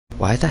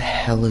Why the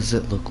hell does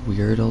it look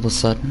weird all of a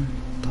sudden?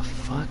 The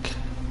fuck?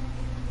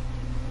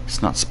 It's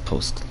not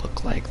supposed to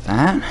look like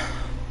that.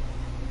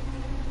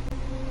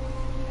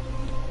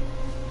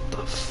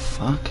 The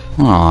fuck?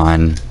 Hold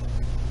on.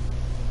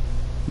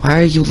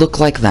 Why do you look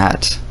like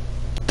that?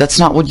 That's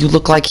not what you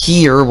look like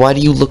here. Why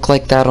do you look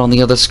like that on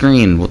the other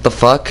screen? What the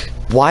fuck?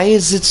 Why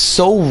is it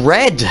so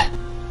red?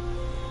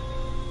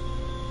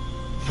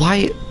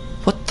 Why?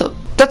 What the?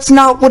 That's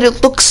not what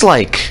it looks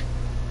like.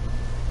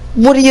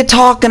 What are you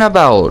talking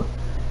about?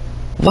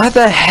 Why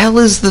the hell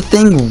is the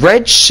thing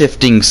red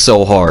shifting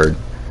so hard?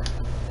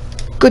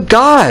 Good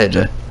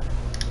God.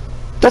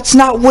 That's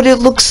not what it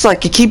looks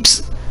like. It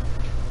keeps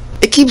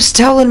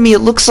telling me it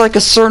looks like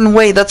a certain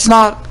way. That's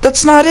not it.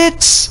 That's not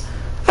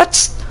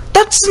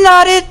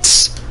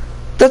it.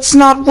 That's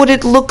not what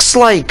it looks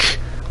like.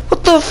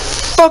 What the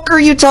fuck are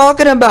you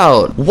talking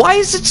about? Why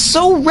is it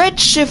so red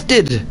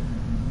shifted?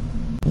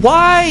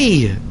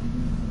 Why?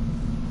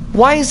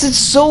 Why is it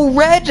so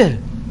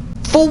red?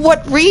 For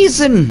what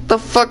reason? The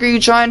fuck are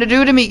you trying to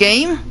do to me,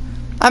 game?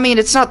 I mean,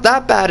 it's not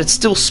that bad. It's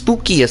still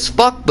spooky as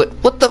fuck, but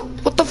what the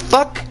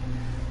fuck?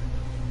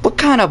 What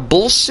kind of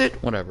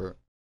bullshit? Whatever.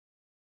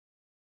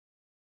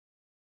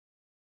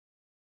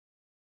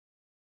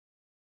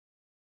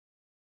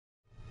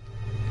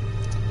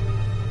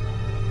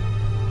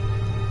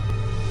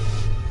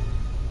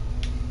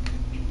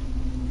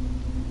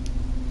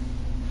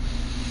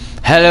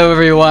 Hello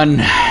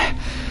everyone,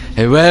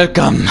 and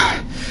welcome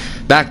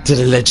back to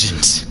the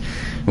legend.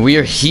 We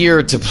are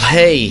here to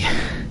play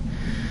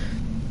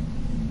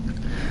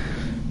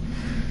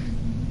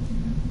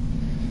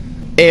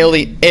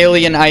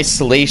Alien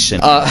Isolation.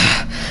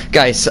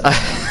 Guys,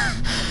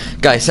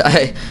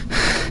 let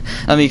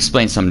me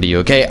explain something to you,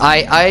 okay?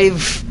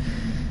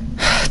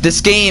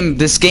 This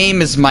game is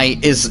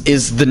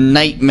the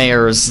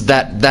nightmares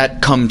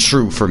that come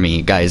true for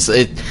me, guys.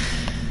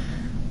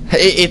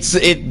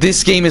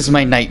 This game is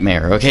my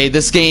nightmare, okay?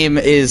 This game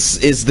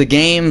is the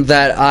game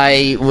that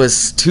I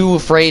was too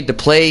afraid to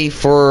play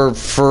for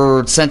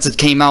since it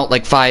came out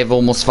like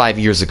almost 5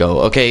 years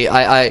ago, okay?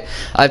 I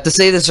have to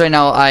say this right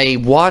now.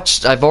 I've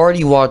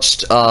already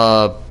watched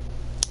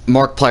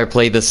Markiplier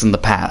play this in the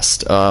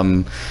past.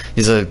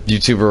 He's a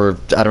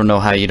YouTuber. I don't know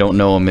how you don't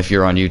know him if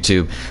you're on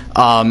YouTube.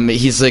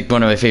 He's like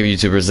one of my favorite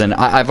YouTubers, and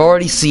I've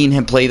already seen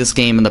him play this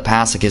game in the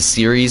past, like his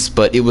series,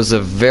 but it was a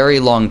very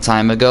long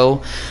time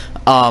ago.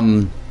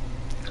 And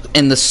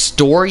the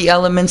story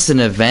elements and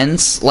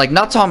events, like,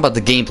 not talking about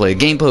the gameplay.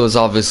 The gameplay was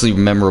obviously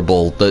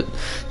memorable, but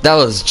that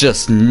was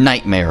just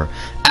nightmare.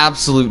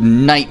 Absolute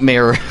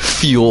nightmare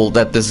fuel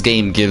that this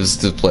game gives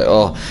to play.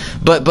 Oh,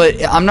 but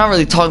I'm not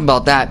really talking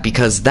about that,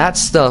 because that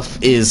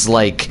stuff is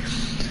like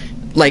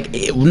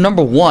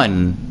number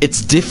one,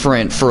 it's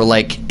different for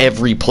like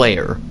every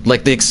player,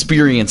 like the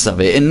experience of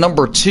it, and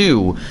number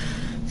two,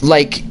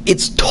 like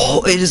it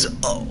is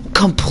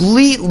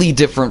completely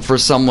different for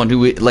someone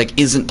who like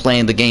isn't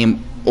playing the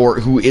game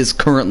or who is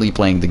currently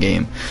playing the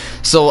game.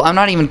 So I'm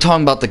not even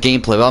talking about the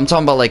gameplay, but I'm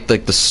talking about like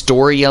the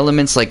story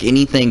elements, like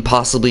anything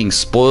possibly being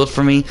spoiled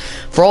for me.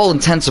 For all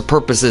intents and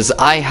purposes,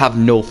 I have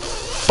no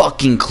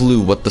fucking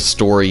clue what the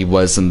story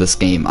was in this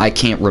game. I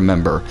can't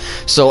remember.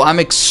 So I'm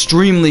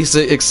extremely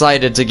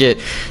excited to get,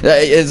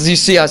 as you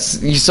see,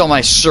 you saw my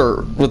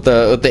shirt with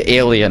the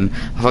alien.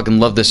 I fucking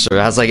love this shirt.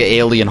 It has like an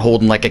alien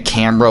holding like a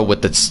camera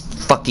with its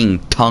fucking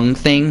tongue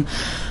thing.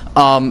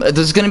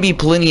 There's gonna be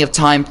plenty of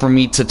time for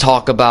me to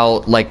talk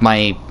about like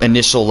my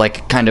initial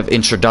like kind of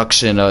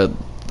introduction,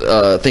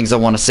 things I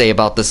want to say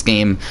about this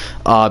game,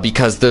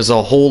 because there's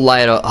a whole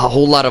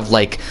lot of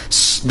like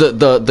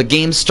the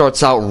game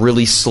starts out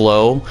really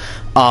slow,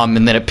 and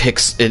then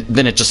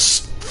it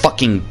just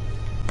fucking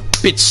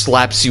bitch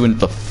slaps you in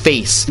the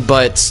face.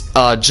 But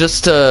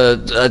just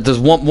there's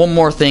one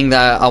more thing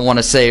that I want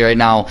to say right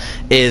now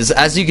is,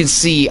 as you can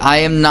see, I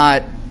am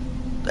not.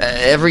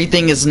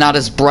 Everything is not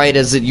as bright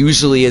as it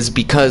usually is,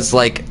 because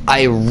like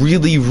I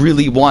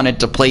really wanted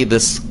to play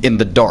this in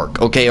the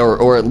dark, okay,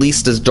 or at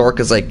least as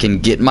dark as I can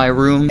get in my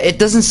room. It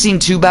doesn't seem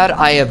too bad.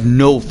 I have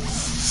no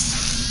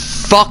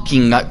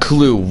fucking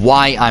clue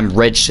why I'm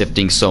red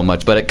shifting so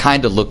much, but it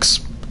kind of looks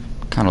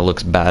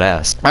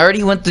badass. I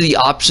already went through the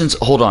options.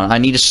 Hold on, I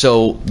need to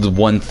show the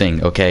one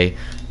thing, okay?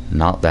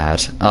 Not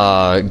that.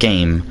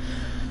 Game.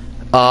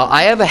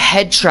 I have a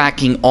head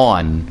tracking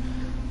on.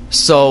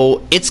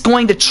 So it's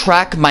going to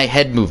track my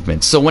head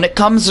movement. So when it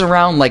comes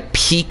around, like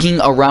peeking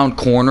around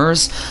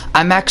corners,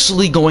 I'm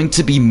actually going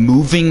to be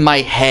moving my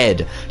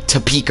head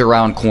to peek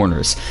around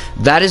corners.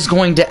 That is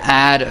going to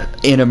add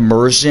an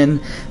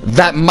immersion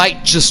that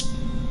might just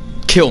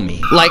kill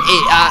me. Like,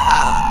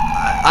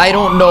 I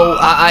don't know.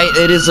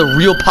 It is a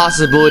real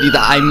possibility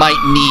that I might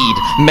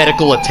need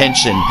medical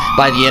attention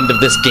by the end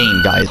of this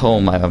game, guys. Oh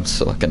my, I'm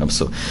so.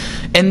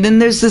 And then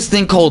there's this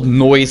thing called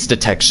noise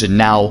detection.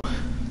 Now,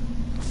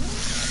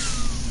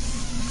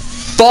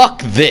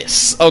 fuck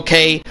this,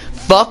 okay?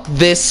 Fuck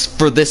this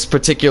for this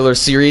particular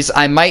series.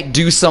 I might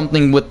do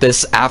something with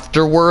this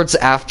afterwards,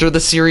 after the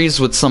series,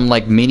 with some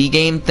like mini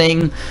game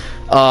thing.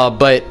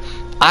 But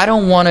I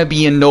don't want to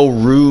be in no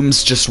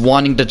rooms just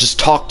wanting to just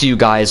talk to you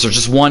guys or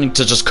just wanting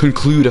to just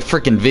conclude a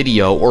freaking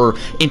video or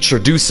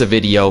introduce a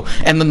video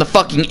and then the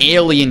fucking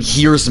alien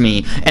hears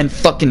me and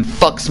fucking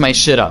fucks my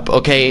shit up,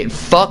 okay?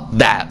 Fuck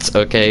that,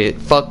 okay?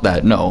 Fuck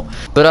that, no.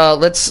 But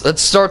let's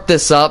start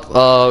this up.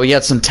 We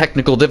had some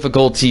technical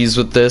difficulties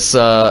with this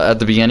at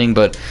the beginning,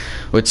 but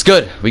it's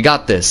good. We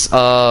got this.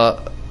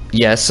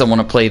 Yes, I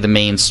want to play the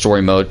main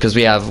story mode because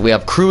we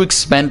have Crew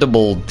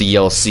Expendable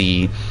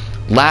DLC,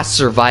 Last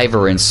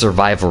Survivor, and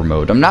Survivor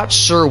mode. I'm not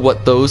sure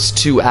what those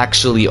two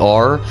actually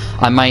are.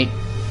 I might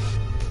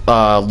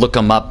look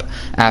them up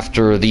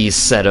after these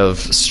set of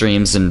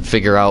streams and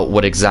figure out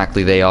what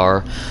exactly they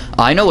are.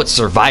 I know what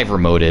Survivor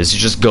mode is. You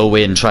just go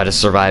in and try to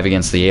survive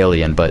against the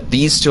alien, but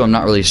these two I'm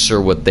not really sure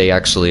what they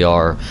actually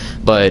are,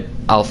 but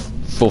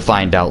we'll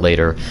find out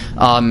later.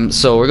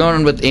 So we're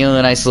going with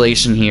Alien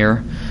Isolation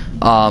here.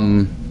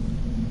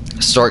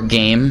 Start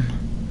game.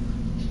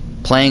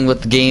 Playing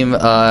with the game,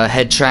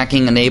 head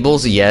tracking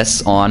enables,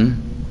 yes,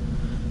 on.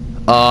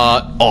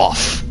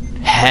 Off.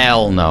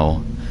 Hell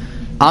no.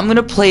 I'm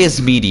gonna play as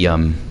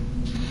medium.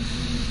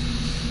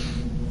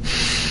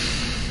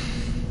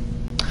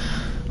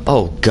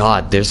 Oh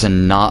god, there's a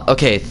not.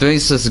 Okay, 3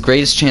 says the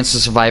greatest chance to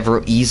survive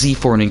or easy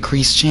for an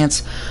increased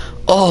chance.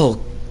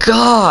 Oh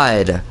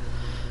god.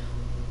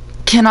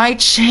 Can I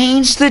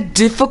change the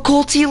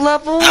difficulty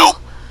level? No.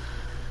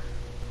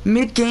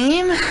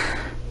 Mid-game?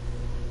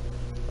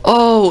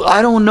 Oh,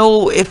 I don't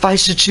know if I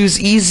should choose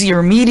easy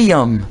or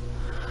medium.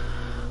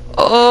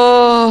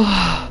 Oh,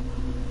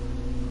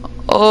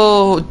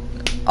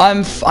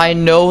 I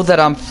know that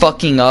I'm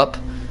fucking up.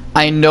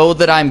 I know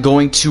that I'm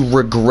going to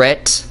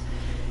regret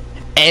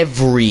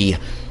every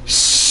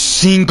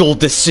single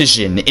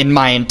decision in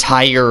my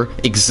entire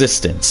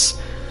existence.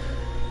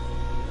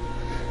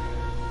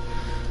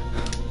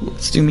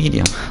 Let's do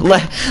medium.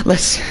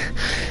 Let's.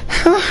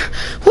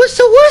 What's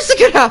the worst that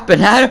could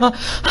happen? I don't.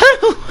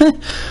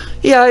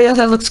 Yeah,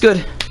 that looks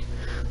good.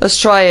 Let's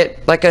try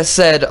it. Like I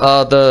said,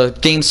 the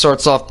game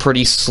starts off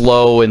pretty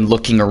slow and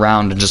looking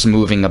around and just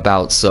moving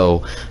about,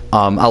 so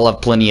I'll have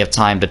plenty of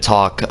time to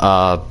talk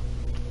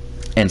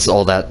and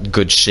all that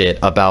good shit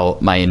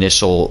about my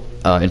initial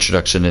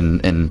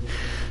introduction and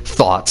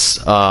thoughts.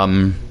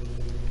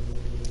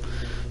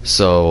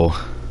 So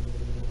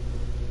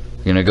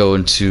we're gonna go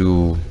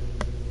into.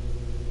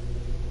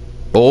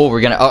 Oh,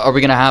 are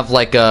we gonna have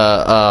like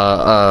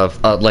a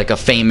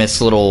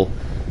famous little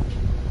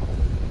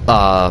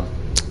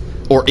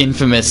or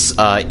infamous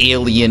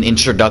alien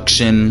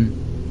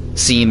introduction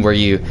scene where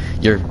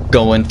you're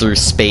going through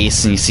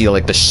space and you see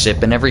like the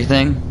ship and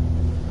everything?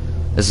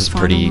 This is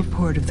pretty. Final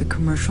report of the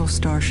commercial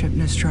starship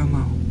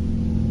Nostromo.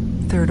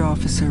 Third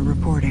officer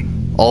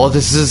reporting. Oh,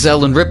 this is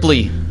Ellen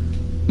Ripley,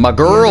 my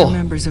girl. The other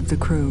members of the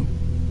crew: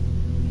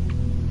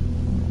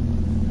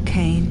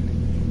 Kane,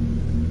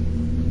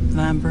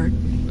 Lambert,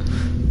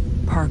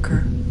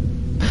 Parker,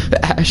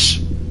 Ash,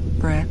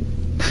 Brett,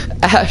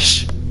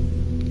 Ash,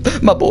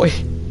 my boy,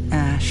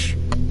 Ash,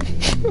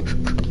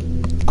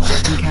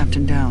 and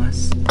Captain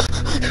Dallas.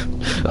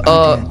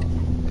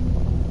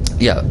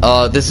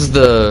 Yeah, this is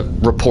the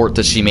report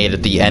that she made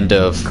at the end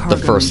of Cargo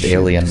the first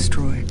Alien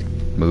destroyed.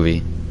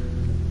 movie.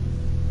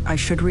 I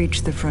should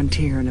reach the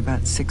frontier in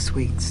about 6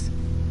 weeks.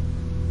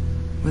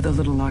 With a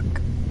little luck,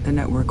 the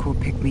network will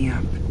pick me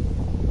up.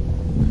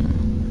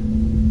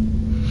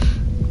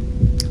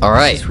 All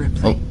right. This is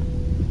Ripley.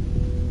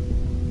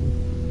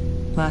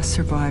 Last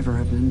survivor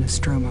of the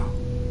Nostromo.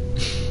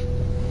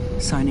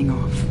 Signing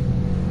off.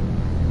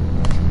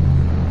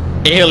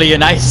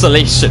 Alien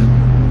Isolation.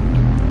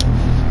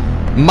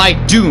 My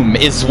doom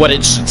is what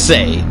it should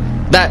say.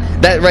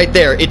 That right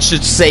there, it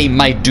should say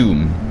my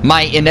doom.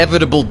 My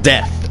inevitable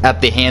death at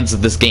the hands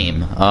of this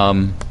game.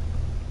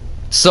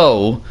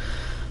 So,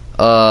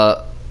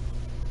 are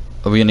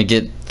we gonna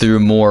get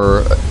through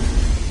more?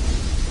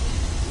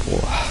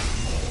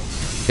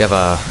 We have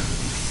a.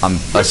 I'm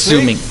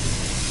assuming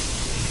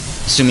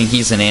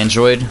he's an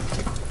android.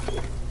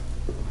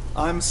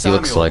 I'm Samuels. He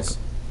looks like.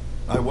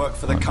 I work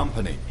for the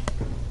company.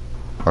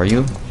 Are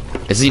you?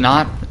 Is he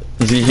not?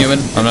 Is he human?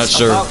 I'm not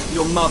sure. About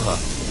your mother.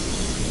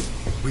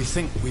 We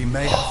think we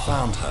may have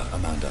found her,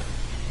 Amanda.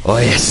 Oh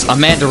yes,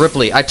 Amanda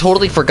Ripley. I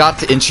totally forgot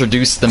to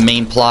introduce the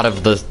main plot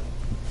of the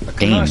A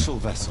game. commercial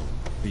vessel,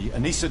 the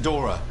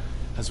Anisadora,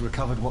 has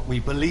recovered what we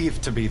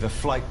believe to be the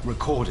flight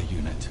recorder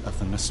unit of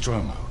the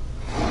Nostromo.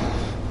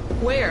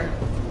 Where?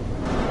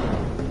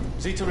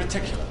 Zeta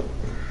Reticula.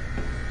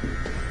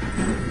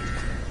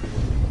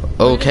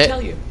 What did it tell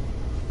Okay. you?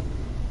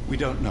 We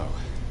don't know.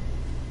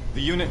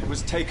 The unit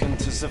was taken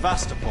to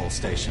Sevastopol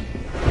station.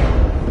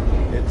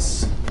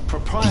 It's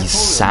proprietary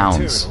sounds.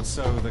 material,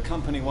 so the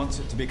company wants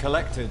it to be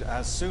collected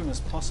as soon as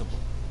possible.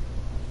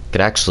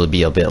 Could actually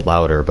be a bit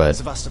louder, but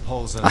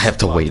Sevastopol's a I have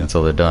to supply wait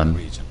until they're depot in done. the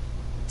region.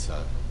 It's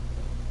a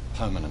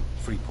permanent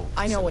free port.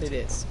 I know what it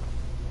facility. is.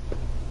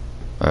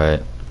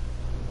 alright.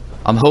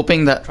 I'm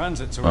hoping that.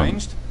 Transit's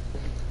arranged.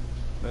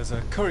 There's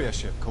a courier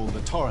ship called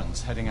the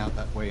Torrens heading out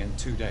that way in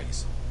 2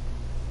 days.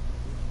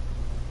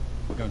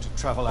 We're going to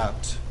travel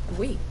out.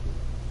 We.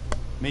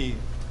 Me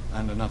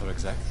and another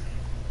exec.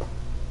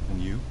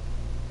 And you,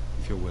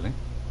 if you're willing.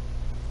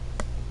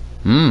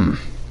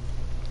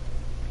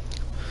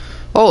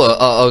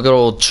 Oh, a good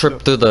old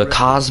trip through the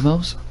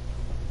cosmos?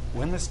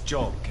 When this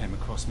job came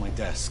across my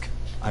desk,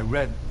 I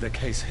read the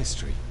case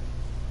history.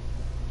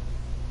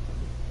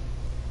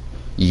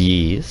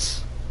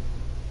 Yes.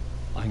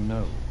 I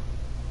know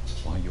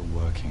why you're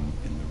working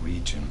in the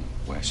region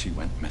where she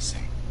went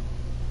missing.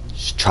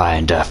 She's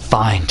trying to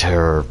find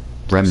her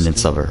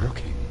remnants of Still her.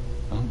 looking,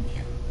 aren't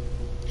you?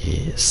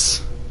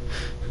 Yes.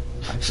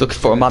 I'd She's looking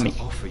for a prepared mummy.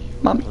 to offer you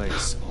Mummy. a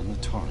place on the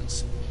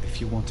Torrens if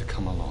you want to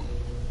come along.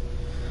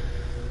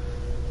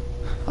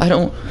 I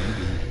don't... Maybe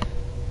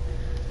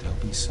there'll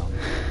be some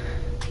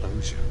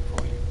closure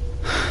for you.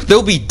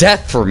 There'll be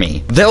death for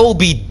me. There'll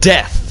be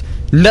death.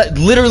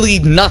 Literally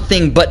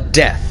nothing but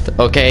death,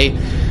 okay?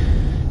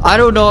 I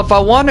don't know if I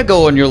want to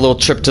go on your little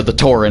trip to the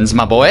Torrens,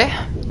 my boy.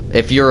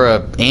 If you're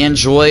a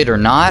android or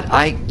not,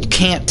 I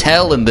can't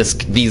tell in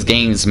these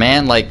games,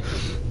 man. Like,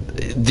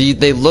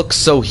 they look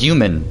so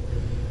human.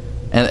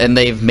 And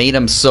they've made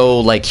them so,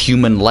 like,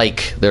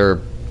 human-like. Their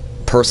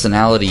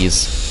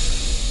personalities.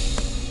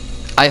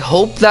 I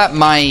hope that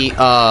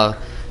my,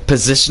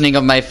 positioning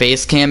of my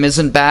face cam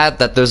isn't bad,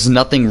 that there's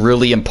nothing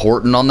really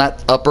important on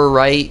that upper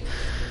right.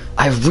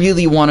 I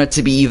really want it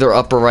to be either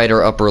upper right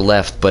or upper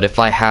left, but if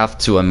I have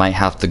to, I might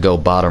have to go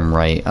bottom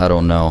right. I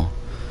don't know.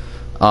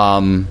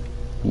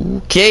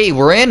 Okay,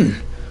 we're in.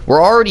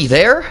 We're already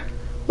there?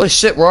 What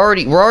shit, we're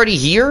already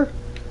here?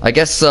 I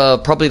guess,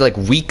 probably like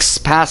weeks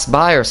passed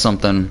by or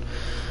something.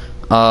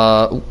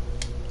 Hello.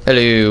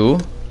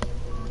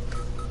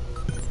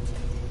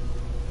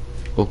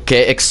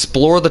 Okay,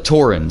 explore the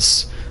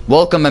Torrens.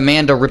 Welcome,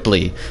 Amanda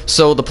Ripley.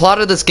 So the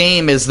plot of this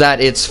game is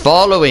that it's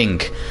following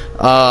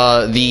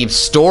the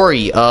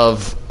story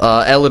of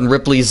Ellen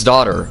Ripley's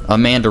daughter,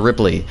 Amanda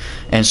Ripley,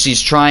 and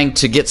she's trying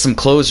to get some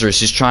closure.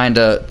 She's trying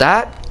to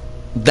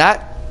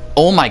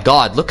oh my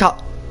god, look how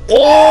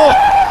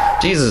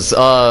Jesus,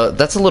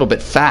 that's a little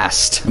bit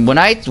fast. When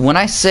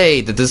I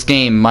say that this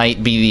game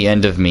might be the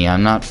end of me,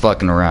 I'm not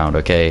fucking around,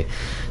 okay?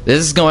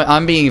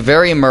 I'm being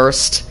very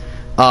immersed.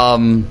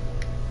 I'm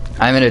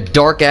in a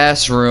dark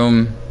ass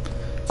room.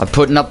 I'm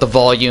putting up the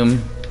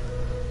volume.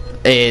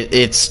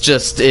 This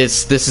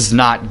is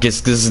not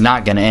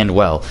gonna end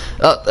well.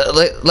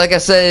 Like I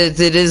said,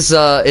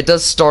 it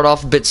does start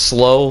off a bit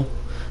slow.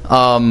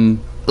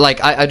 Like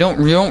you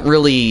don't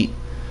really.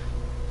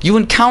 You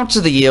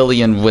encounter the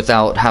alien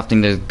without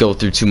having to go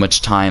through too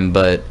much time,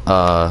 but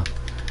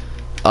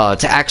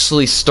to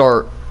actually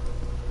start,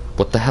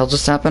 what the hell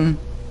just happened?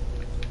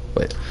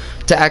 Wait.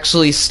 To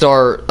actually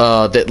start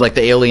the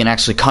alien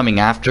actually coming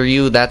after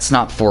you, that's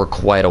not for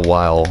quite a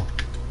while.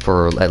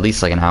 For at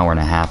least like an hour and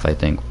a half, I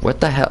think.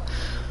 What the hell?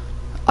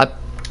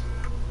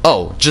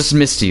 Oh, just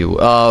missed you.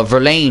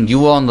 Verlaine,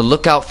 you on the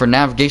lookout for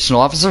navigational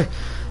officer?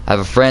 I have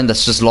a friend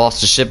that's just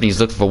lost a ship and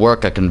he's looking for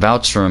work. I can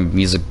vouch for him.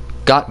 He's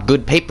got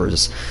good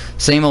papers.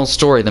 Same old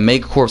story. The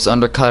Megacorp's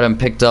undercut him,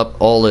 picked up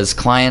all his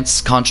clients.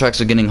 Contracts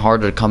are getting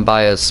harder to come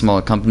by as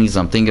smaller companies.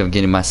 I'm thinking of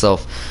getting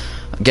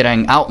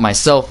out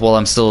myself while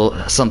I'm still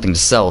something to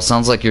sell.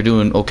 Sounds like you're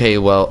doing okay,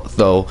 well,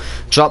 though.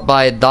 Dropped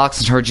by docks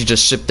and heard you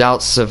just shipped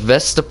out.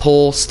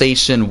 Sevastopol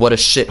Station, what a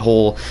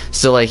shithole.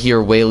 Still I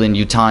hear Wayland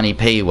Yutani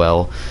pay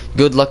well.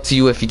 Good luck to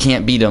you if you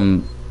can't beat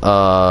him.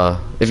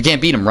 If you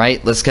can't beat him,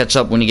 right? Let's catch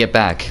up when you get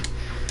back.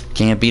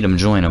 Can't beat him,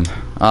 join him.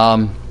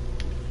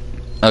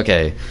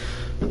 Okay.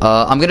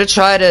 I'm gonna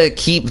try to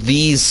keep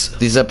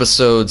these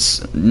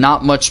episodes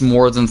not much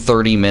more than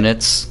 30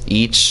 minutes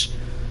each.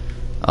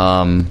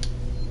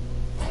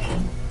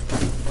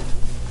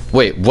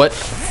 Wait, what?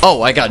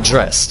 Oh, I got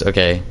dressed.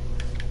 Okay.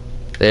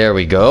 There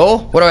we go.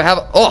 What do I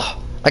have?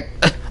 Oh, I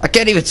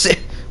can't even see.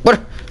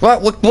 What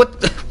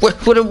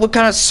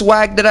kind of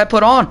swag did I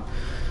put on?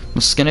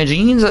 Skinny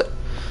jeans?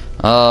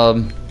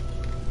 Oh,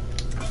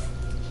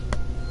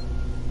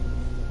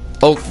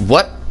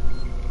 what?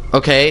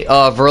 Okay,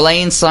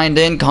 Verlaine signed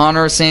in,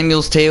 Connor,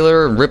 Samuels,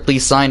 Taylor, and Ripley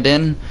signed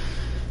in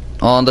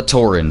on the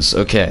Torrens.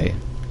 Okay.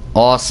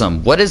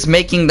 Awesome. What is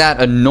making that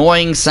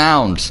annoying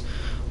sound?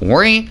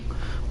 Wink.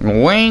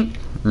 Wink,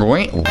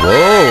 wink. Whoa.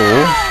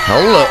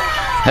 Hello.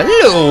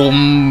 Hello,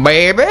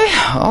 baby.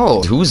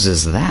 Oh, whose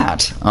is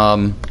that?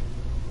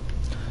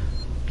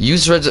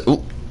 Use red.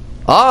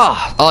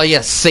 Oh,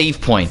 yes, save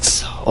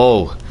points.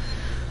 Oh.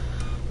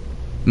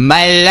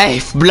 My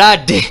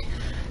lifeblood.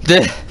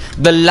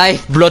 The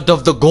lifeblood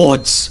of the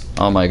gods.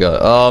 Oh my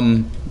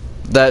god.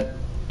 That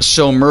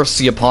show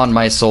mercy upon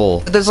my soul.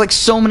 There's like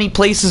so many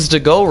places to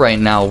go right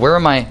now. Where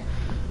the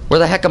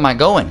heck am I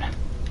going?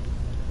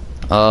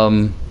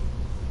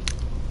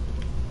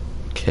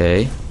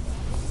 Okay.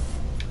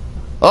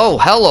 Oh,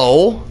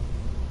 hello.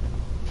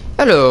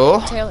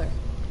 Hello. Taylor,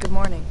 good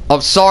morning.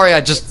 I'm sorry,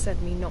 It's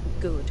certainly not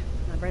good.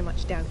 I very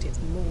much doubt it's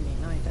morning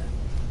either.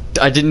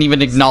 I didn't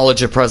even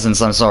acknowledge your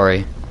presence, I'm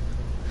sorry.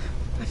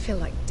 I feel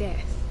like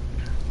death.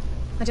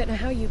 I don't know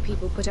how you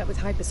people put up with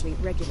hypersleep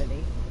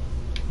regularly.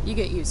 You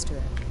get used to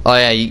it. Oh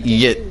yeah, you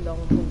get... Too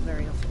long haul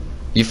very often.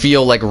 You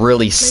feel like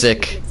really Most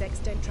sick. people execs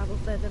don't travel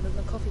further than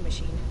the coffee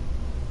machine.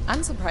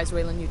 I'm surprised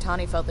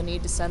Weyland-Yutani felt the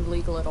need to send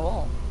legal at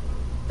all.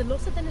 The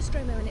loss of the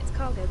Nostromo and its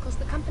cargo cost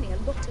the company a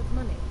lot of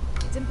money.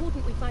 It's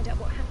important we find out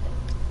what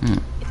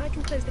happened. If I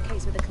can close the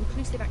case with a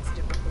conclusive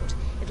accident report,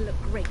 it'll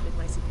look great with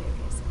my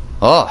superiors.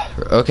 Oh,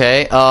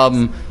 okay. That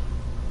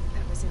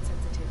was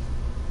insensitive.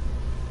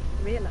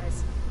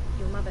 Realize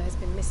your mother has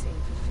been missing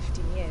for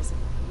 15 years,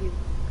 and you...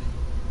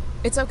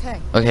 It's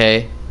okay.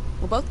 Okay.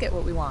 We'll both get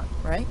what we want,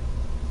 right?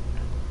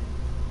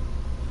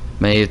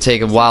 May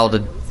take a while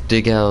to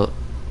dig out.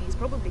 He's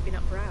probably been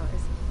up for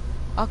hours.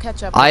 I'll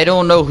catch up. I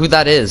don't know who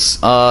that is.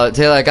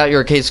 Taylor, I got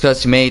your case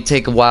because you may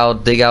take a while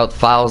to dig out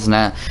files, and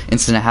that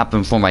incident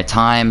happened before my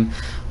time.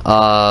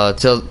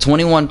 Till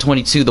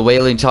 2122, the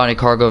Weyland-Yutani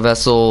cargo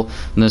vessel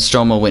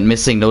Nostromo went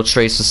missing. No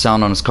trace was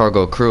found on his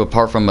cargo crew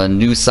apart from a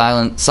new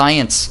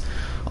science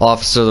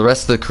officer. The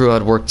rest of the crew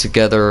had worked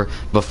together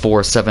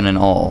before, 7 in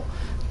all.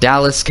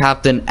 Dallas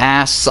Captain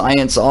Ash,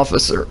 science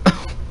officer.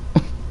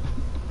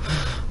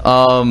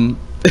 I'm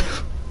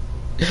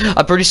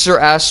pretty sure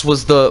Ash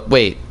was the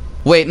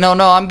wait, no,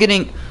 I'm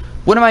getting,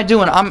 what am I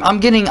doing?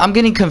 I'm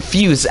getting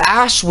confused.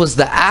 Ash was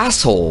the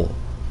asshole.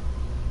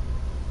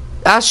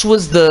 Ash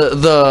was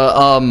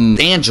the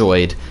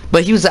android,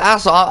 but he was the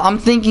asshole. I'm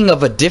thinking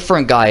of a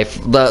different guy,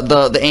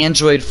 the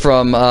android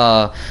from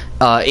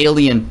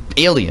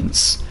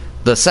Aliens,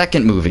 the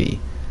second movie.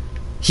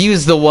 He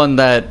was the one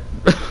that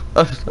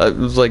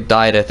was like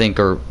died, I think,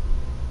 or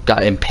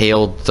got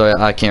impaled. So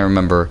I can't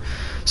remember.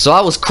 So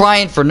I was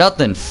crying for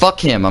nothing. Fuck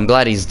him. I'm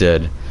glad he's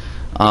dead.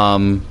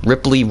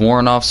 Ripley,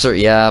 warrant officer,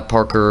 yeah,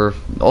 Parker.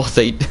 Oh,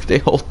 they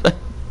hold.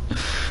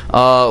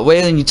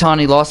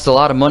 Weyland-Yutani lost a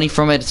lot of money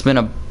from it. It's been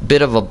a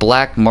bit of a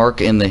black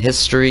mark in the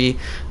history.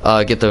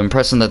 Get the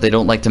impression that they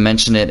don't like to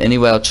mention it.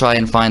 Anyway, I'll try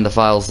and find the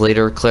files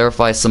later.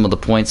 Clarify some of the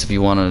points if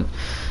you want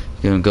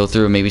to, go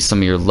through maybe some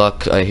of your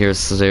luck. There's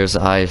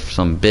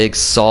some big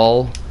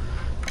Saul.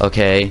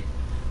 Okay.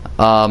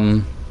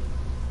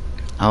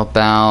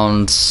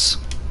 Outbound.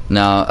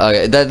 No,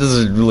 that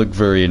doesn't look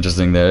very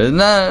interesting there.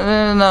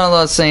 Not a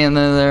lot saying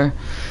there.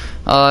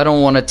 I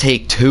don't want to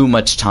take too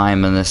much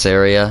time in this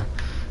area.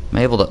 Am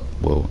I able to...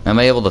 Whoa. Am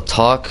I able to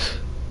talk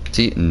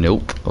to you?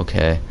 Nope.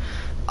 Okay.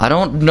 I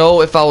don't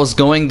know if I was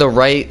going the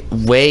right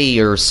way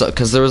or so,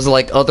 because there was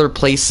like other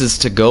places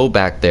to go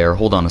back there.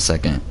 Hold on a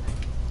second.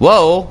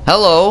 Whoa.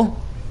 Hello.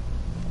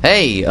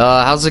 Hey,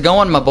 how's it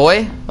going, my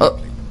boy?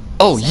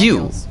 Oh,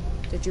 you.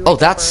 Oh,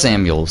 that's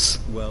Samuels.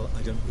 Well,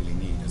 I don't really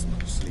need as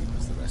much sleep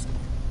as the rest of you.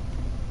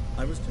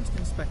 I was just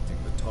inspecting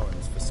the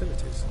Torrens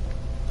facilities.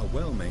 A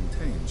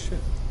well-maintained ship.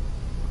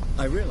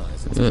 I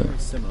realize it's a very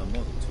similar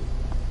model to...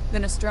 The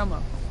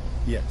Nostromo.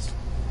 Yes,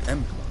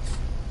 M-Class.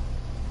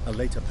 A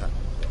later pattern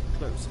for a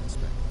close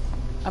inspection.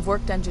 I've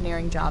worked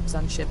engineering jobs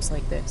on ships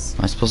like this.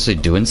 Am I supposed to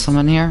be doing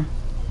something here?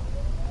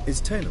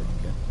 Is Taylor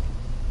up yet?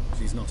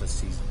 She's not a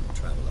seasoned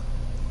traveler.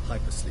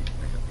 Hypersleep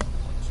may have been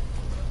punishing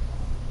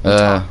for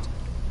her.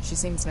 She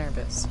seems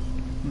nervous.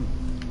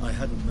 I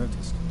hadn't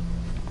noticed.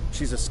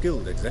 She's a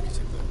skilled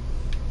executive,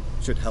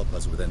 though. Should help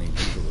us with any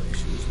legal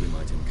issues we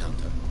might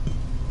encounter.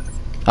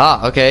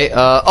 Ah, okay.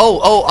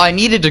 Oh, I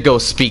needed to go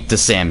speak to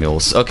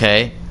Samuels.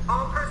 Okay.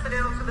 All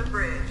personnel to the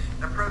bridge,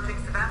 approaching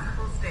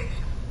Sevastopol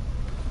Station.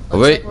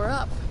 Looks Wait. like we're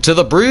up. To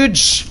the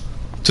bridge!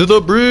 To the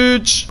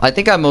bridge! I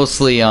think I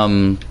mostly,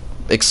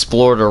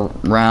 explored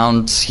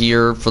around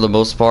here for the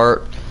most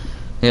part.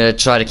 Yeah,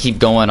 try to keep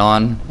going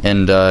on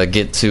and,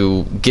 get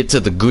to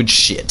the good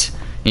shit.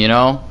 You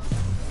know?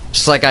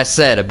 Just like I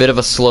said, a bit of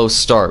a slow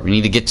start. We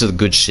need to get to the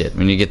good shit.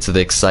 We need to get to the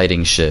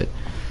exciting shit.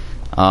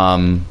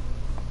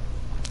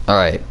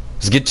 Alright.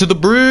 Let's get to the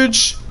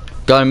bridge!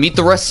 Gotta meet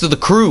the rest of the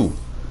crew.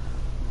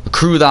 The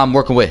crew that I'm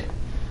working with.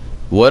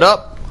 What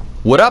up?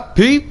 What up,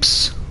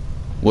 peeps?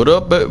 What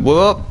up, what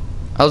up?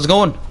 How's it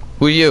going?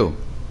 Who are you?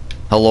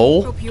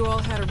 Hello? Hope you all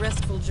had a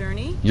restful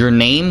journey. Your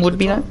name would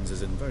be that? Torrens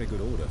is in very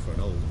good order for an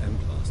old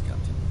M-Class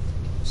captain.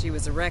 She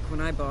was a wreck when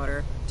I bought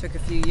her. Took a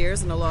few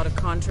years and a lot of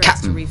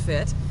contracts to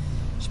refit.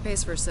 She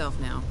pays for herself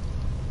now.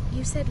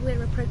 You said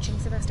we're approaching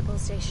Sevastopol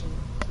Station.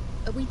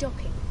 Are we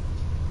docking?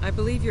 I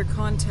believe your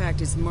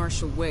contact is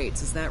Marshal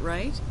Waits, is that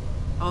right?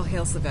 I'll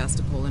hail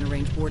Sevastopol and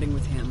arrange boarding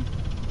with him.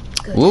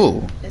 Good.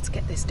 Ooh. Let's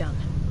get this done.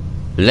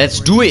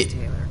 Let's do it!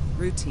 Taylor.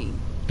 Routine.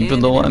 Even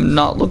And though an I'm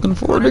not looking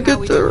forward to Wonder how get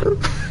we there.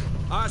 doing?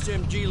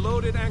 SMG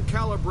loaded and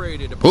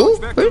calibrated. Who? Approach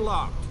vector Wait.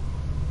 locked.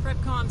 Prep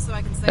comm so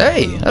I can say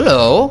Hey, hello.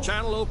 hello.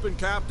 Channel open,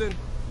 Captain.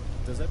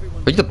 Does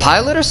everyone... Are you the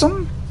pilot or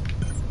something?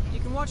 You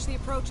can watch the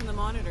approach in the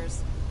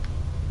monitors.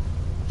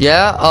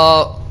 Yeah,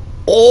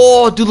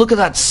 oh, dude, look at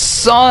that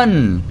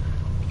sun!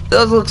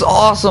 That looks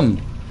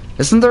awesome!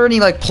 Isn't there any,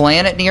 like,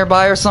 planet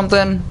nearby or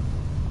something?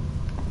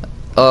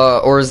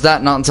 Or is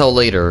that not until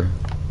later?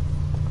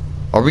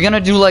 Are we gonna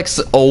do, like,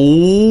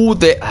 oh,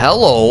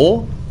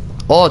 hello!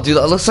 Oh, dude,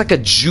 that looks like a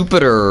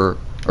Jupiter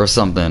or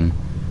something.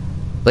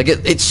 Like,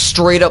 it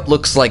straight up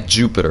looks like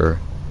Jupiter.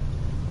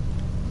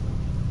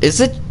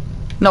 Is it?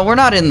 No, we're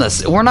not in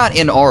this. We're not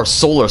in our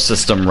solar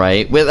system,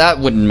 right? Well, that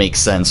wouldn't make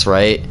sense,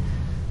 right?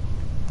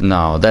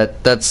 No,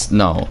 that's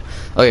no.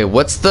 Okay,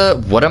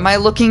 what am I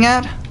looking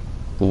at?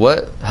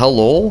 What?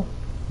 Hello?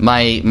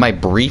 My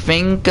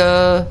briefing,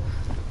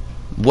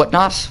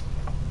 whatnot?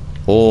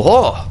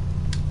 Oh,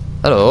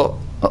 hello.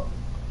 Oh.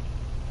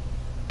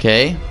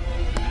 Okay.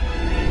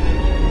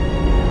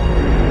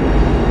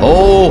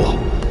 Oh,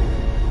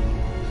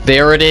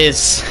 there it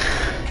is.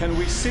 Can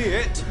we see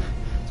it?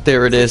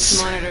 There it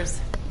is. Monitors.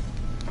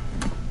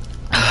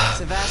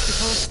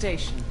 Sevastopol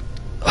Station.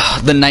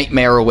 The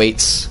nightmare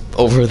awaits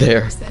over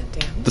there.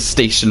 The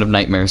station of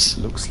nightmares.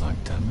 Looks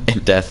like damage.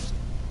 And death.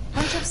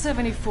 Punch up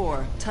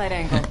 74, tight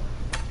angle.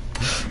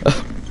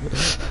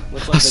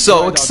 I'm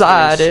so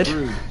excited.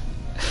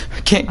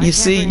 Can't you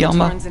see,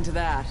 Yama? Into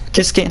that.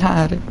 Just can't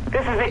hide it.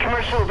 This is a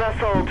commercial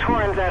vessel,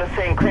 Torrens out of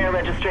St. Clair,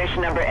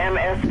 registration number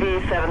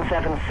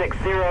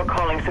MSV7760,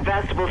 calling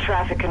Sevastopol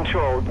Traffic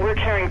Control. We're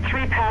carrying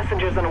 3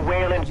 passengers on a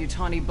Weyland.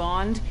 Yutani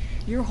Bond,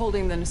 you're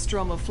holding the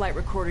Nostromo flight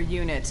recorder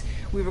unit.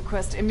 We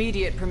request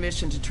immediate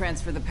permission to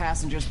transfer the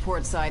passengers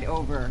portside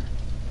over.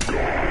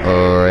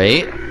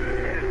 Alright.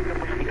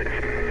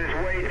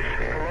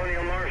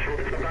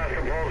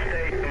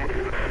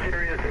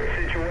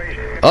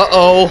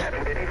 Uh-oh.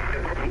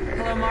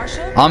 Hello,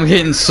 Marshal? I'm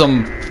getting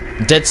some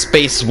Dead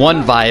Space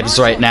 1 vibes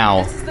Marshal, right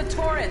now. This is the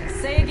Torrens.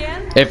 Say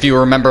again? If you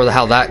remember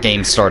how that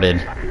game started.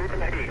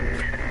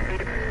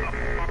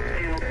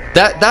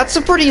 That's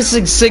a pretty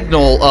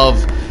signal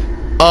of,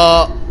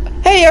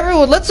 hey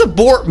everyone, let's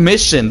abort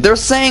mission. They're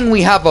saying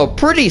we have a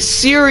pretty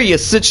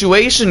serious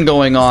situation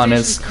going on.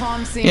 It's,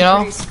 you know,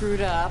 pretty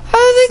screwed up.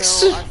 I think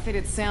so. so. I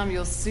fitted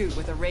Samuel's suit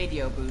with a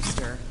radio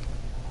booster.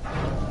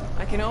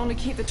 I can only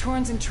keep the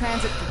Torrens in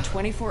transit for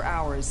 24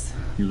 hours.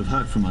 You'll have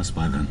heard from us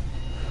by then.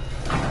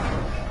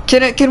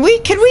 Can we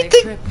Safe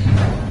think? trip.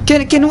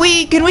 Can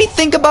we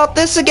think about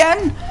this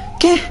again?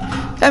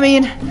 I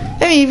mean,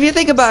 if you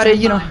think about it,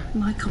 you know.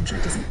 My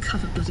contract doesn't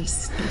cover bloody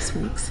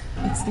spacewalks.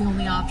 It's the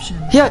only option.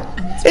 Yeah,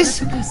 and it's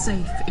perfectly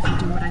safe if you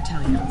do what I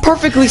tell you.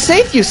 Perfectly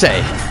safe, you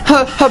say?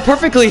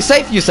 Perfectly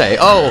safe, you say?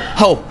 Oh,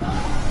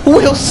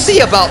 we'll see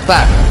about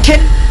that.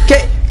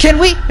 Can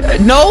we?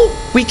 No,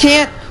 we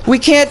can't. We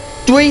can't.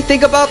 Do we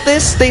think about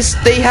this? They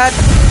had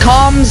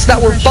comms that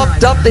were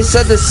fucked up. They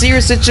said the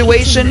serious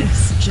situation.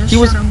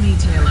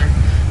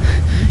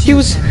 He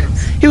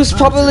was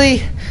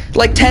probably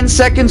like 10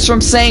 seconds from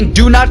saying,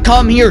 "Do not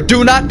come here.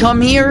 Do not come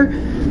here."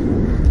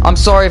 I'm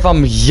sorry if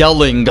I'm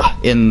yelling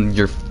in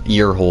your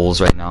ear holes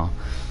right now.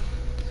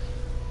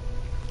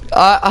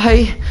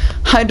 I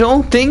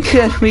don't think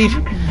that we.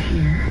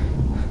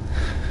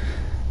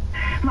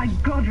 My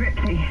God,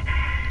 Ripley.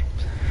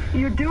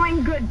 You're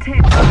doing good,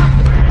 Tim.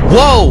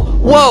 Whoa!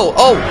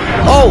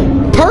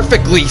 Oh!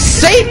 Perfectly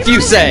safe,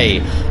 you say?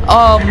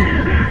 Taylor,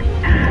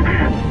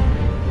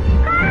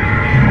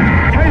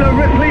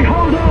 Ripley,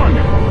 hold on!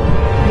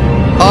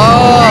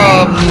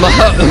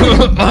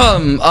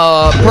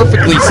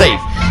 Perfectly safe.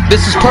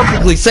 This is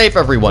perfectly safe,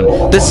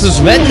 everyone. This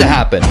is meant to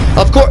happen.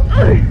 Of course.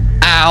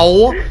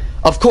 Ow!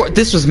 Of course,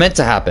 this was meant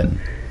to happen.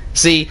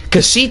 See,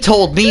 because she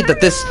told me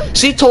that this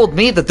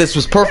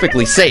was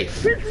perfectly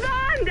safe.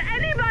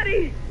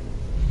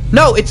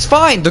 No, it's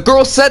fine. The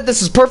girl said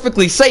this is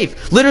perfectly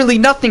safe. Literally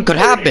nothing could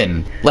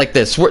happen like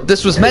this.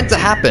 This was meant to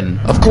happen,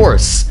 of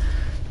course.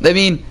 I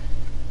mean,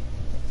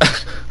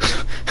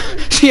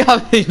 she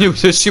obviously knew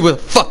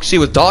what she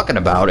was talking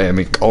about. I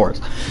mean, of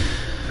course.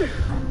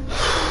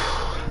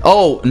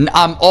 Oh,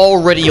 I'm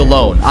already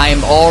alone. I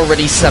am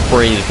already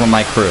separated from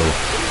my crew.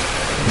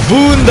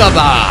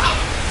 Wunderbar!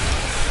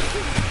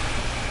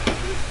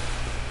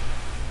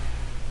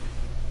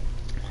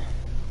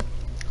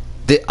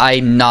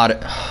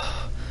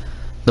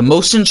 The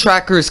motion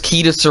tracker is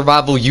key to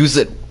survival. Use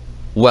it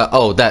well.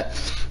 Oh,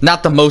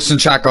 not the motion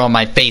tracker on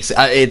my face.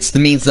 It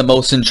means the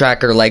motion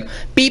tracker, like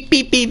beep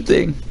beep beep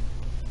thing.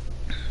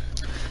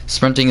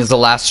 Sprinting is the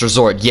last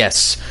resort.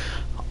 Yes,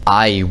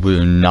 I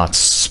will not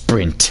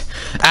sprint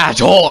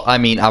at all. I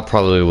mean, I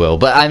probably will,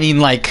 but I mean,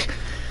 like,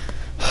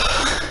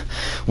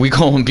 we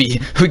gonna be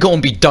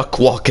duck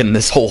walking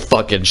this whole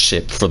fucking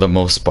ship for the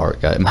most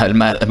part, guys.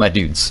 My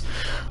dudes.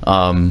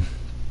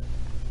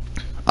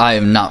 I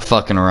am not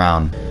fucking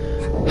around.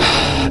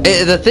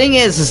 The thing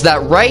is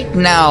that right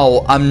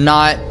now I'm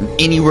not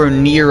anywhere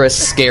near as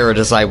scared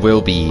as I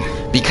will be,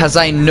 because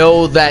I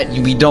know that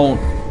we don't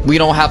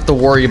have to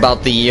worry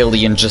about the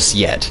alien just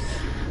yet.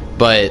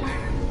 But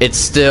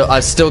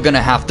I'm still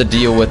gonna have to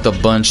deal with a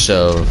bunch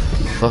of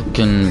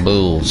fucking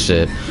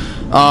bullshit.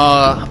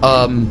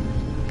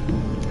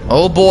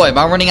 Oh boy, am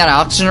I running out of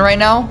oxygen right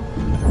now?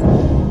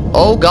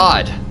 Oh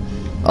god.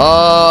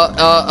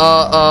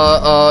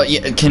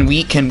 Yeah, can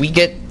we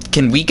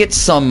get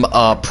some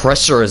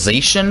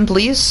pressurization,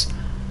 please?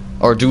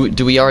 Or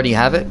do we already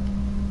have it?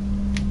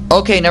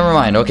 Okay, never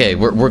mind. Okay,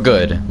 we're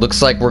good.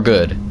 Looks like we're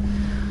good.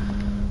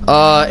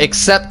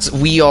 Except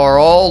we are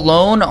all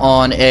alone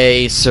on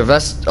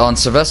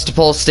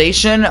Sevastopol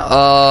Station,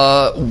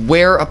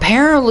 where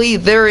apparently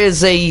there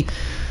is a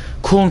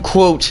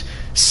quote-unquote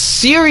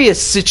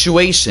serious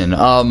situation.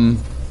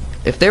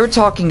 If they were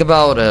talking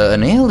about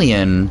an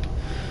alien,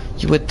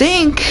 you would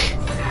think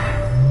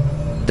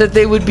that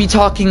they would be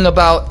talking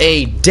about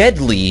a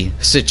deadly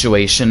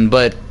situation,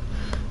 but,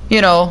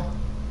 you know...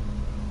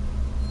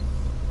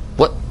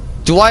 What?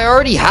 Do I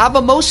already have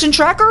a motion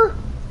tracker?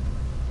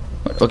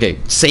 Okay,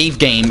 save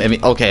game. I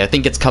mean, okay, I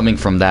think it's coming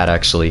from that,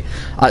 actually.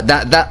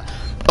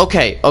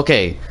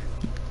 Okay.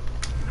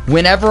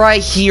 Whenever I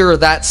hear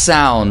that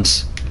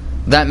sound,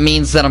 that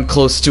means that I'm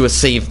close to a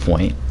save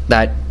point.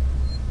 That...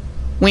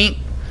 Wink.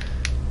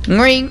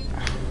 Ring.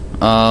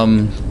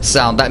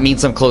 Sound. That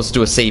means I'm close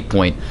to a save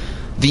point.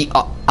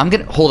 I'm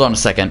gonna... Hold on a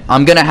second.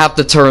 I'm gonna have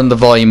to turn the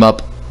volume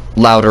up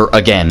louder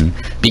again,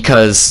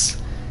 because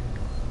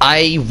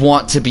I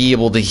want to be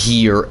able to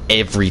hear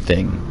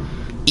everything.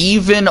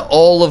 Even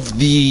all of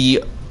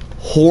the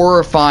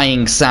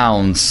horrifying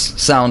sounds,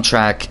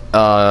 soundtrack,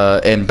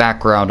 and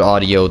background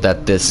audio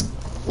that this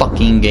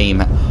fucking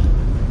game...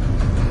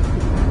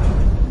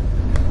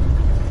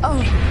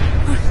 Oh.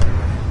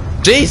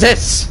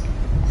 Jesus!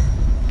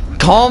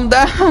 Calm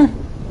down!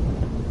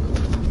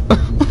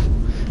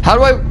 How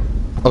do I...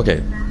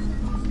 Okay.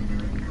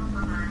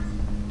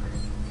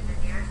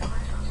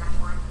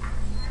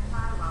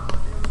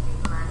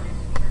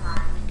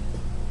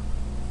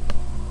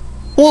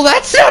 Well,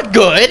 that's not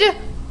good!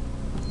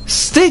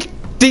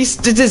 This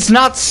is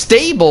not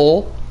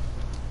stable.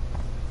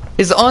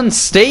 Is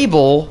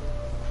unstable.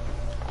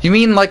 You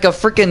mean like a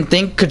freaking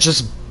thing could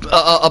just...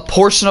 A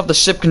portion of the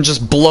ship can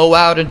just blow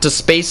out into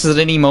space at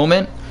any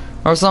moment?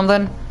 Or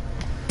something?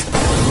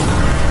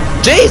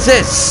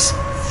 Jesus!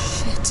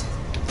 Shit.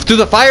 Through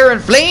the fire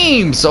and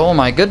flames! Oh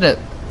my goodness.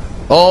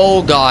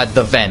 Oh god,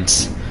 the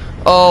vents.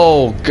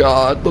 Oh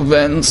god, the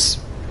vents.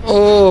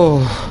 Oh,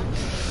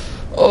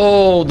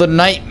 the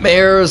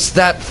nightmares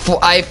that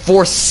I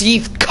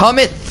foresee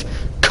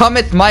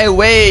cometh my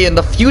way in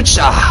the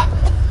future.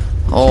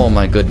 Oh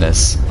my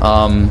goodness.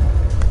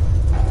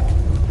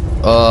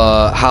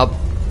 How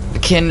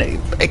can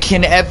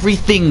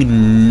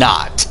everything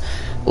not?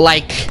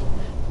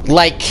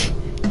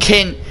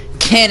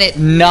 Can it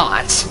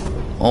not?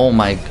 Oh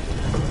my.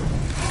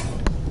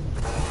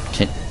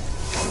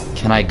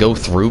 Can I go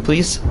through,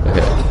 please?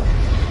 Okay.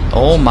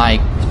 Oh my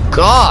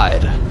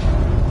god.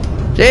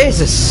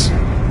 Jesus.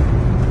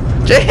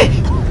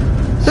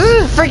 This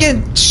is a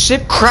freaking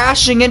ship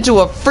crashing into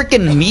a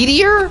freaking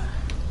meteor?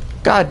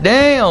 God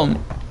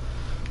damn.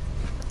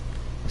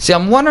 See,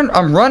 I'm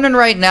running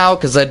right now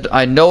because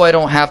I know I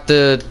don't have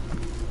to...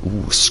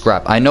 Ooh,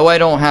 scrap. I know I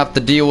don't have to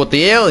deal with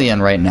the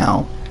alien right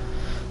now.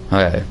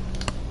 Okay.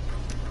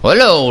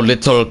 Hello,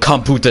 little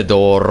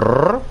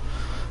computador.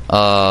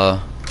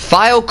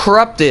 File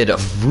corrupted.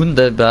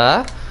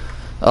 Wunderbar.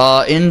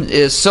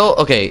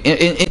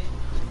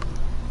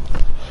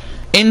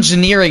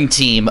 Engineering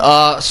team.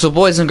 So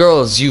boys and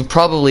girls, you've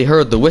probably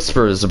heard the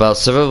whispers about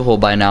Sevastopol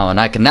by now, and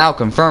I can now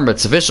confirm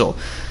it's official.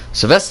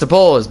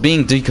 Sevastopol is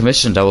being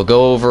decommissioned. I will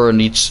go over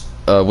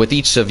with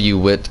each of you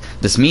what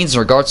this means in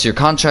regards to your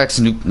contracts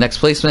and next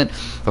placement,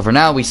 but for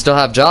now we still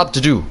have job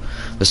to do.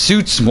 The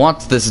suits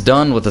want this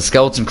done with a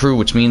skeleton crew,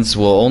 which means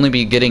we'll only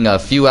be getting a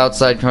few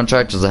outside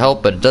contractors to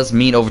help, but it does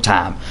mean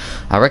overtime.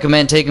 I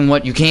recommend taking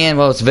what you can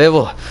while it's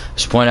available. I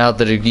should point out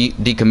that a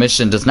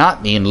decommission does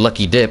not mean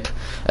lucky dip.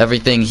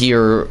 Everything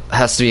here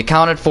has to be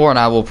accounted for, and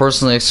I will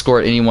personally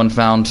escort anyone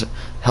found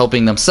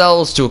helping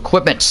themselves to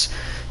equipment.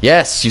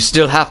 Yes, you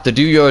still have to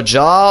do your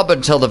job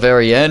until the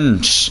very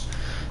end.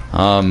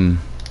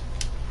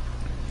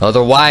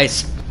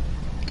 Otherwise,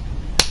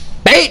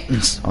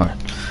 beatings or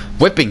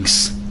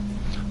whippings.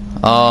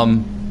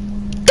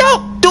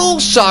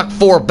 DualShock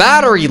 4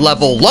 battery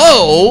level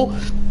low.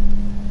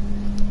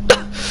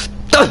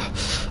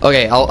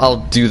 Okay, I'll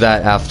do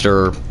that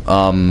after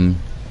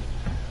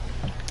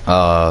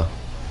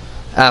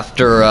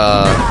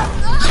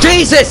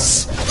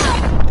Jesus!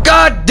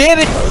 God damn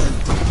it!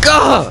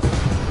 God!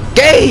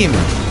 Game!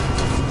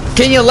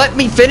 Can you let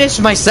me finish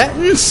my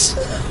sentence?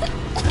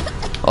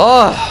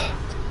 Oh,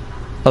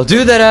 I'll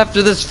do that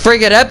after this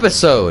friggin'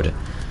 episode.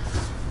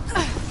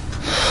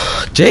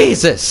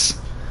 Jesus.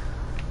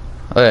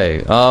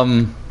 Okay,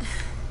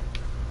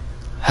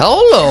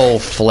 hello,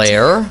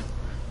 Flare.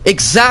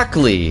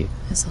 Exactly.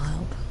 This'll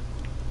help.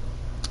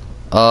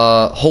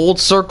 Hold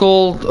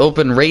circle,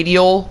 open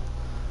radial.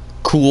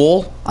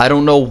 Cool. I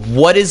don't know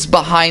what is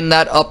behind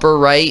that upper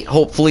right.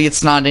 Hopefully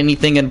it's not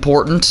anything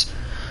important.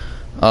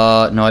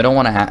 No, I don't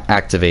want to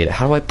activate it.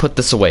 How do I put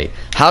this away?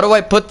 How do I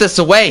put this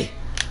away?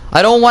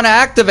 I don't want to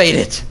activate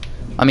it.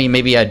 I mean,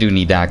 maybe I do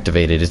need to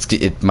activate it.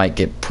 It might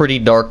get pretty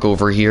dark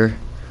over here.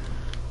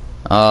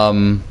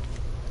 Ooh.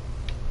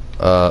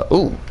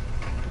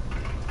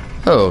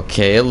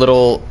 Okay, a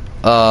little,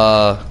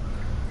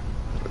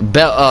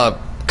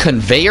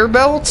 conveyor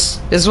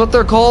belts is what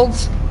they're called,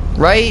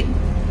 right?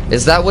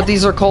 Is that what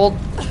these are called?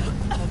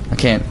 I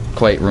can't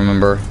quite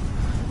remember.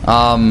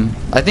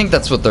 I think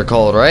that's what they're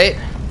called, right?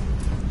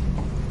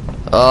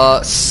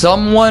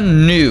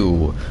 Someone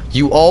new.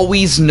 You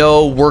always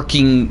know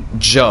Working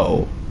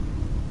Joe.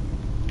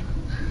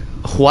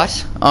 What?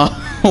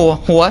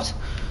 What? What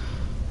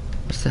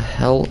the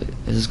hell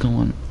is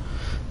going...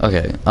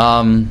 Okay,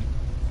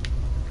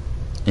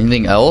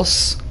 anything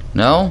else?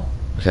 No?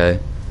 Okay.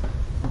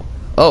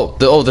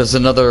 Oh, there's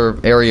another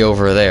area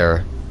over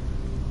there.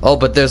 Oh,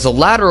 but there's a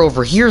ladder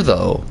over here,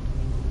 though.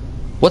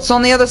 What's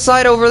on the other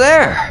side over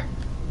there?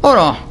 Hold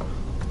on.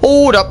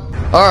 Hold up.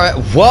 Alright.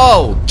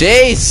 Whoa.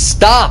 Jay,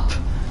 stop.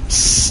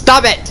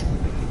 Stop it.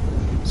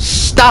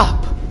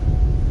 Stop.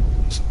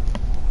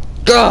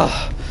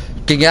 Ugh.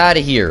 Get out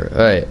of here.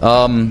 Alright.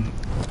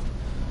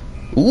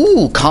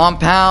 Ooh,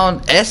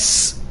 compound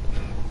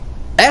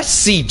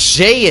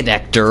SCJ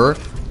ejector?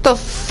 The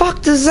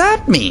fuck does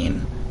that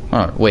mean?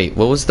 Wait,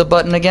 what was the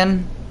button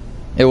again?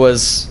 It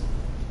was...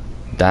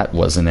 That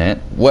wasn't it.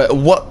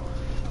 What?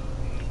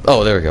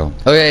 Oh, there we go.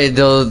 Okay,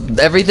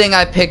 everything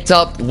I picked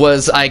up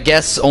was, I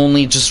guess,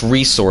 only just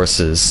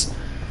resources.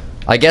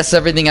 I guess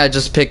everything I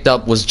just picked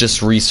up was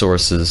just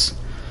resources.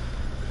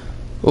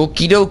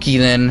 Okie dokie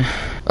then.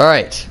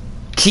 Alright.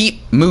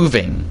 Keep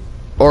moving.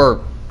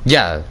 Or,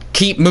 yeah,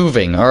 keep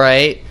moving,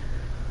 alright?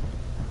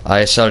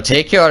 I shall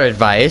take your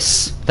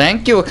advice.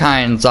 Thank you,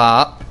 kind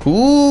sir.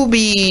 Who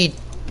be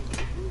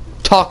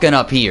talking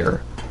up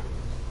here?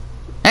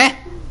 Eh?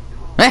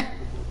 Eh?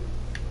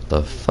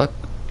 The fuck?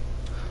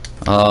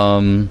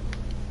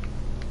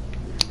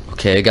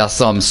 Okay, I got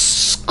some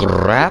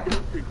scrap.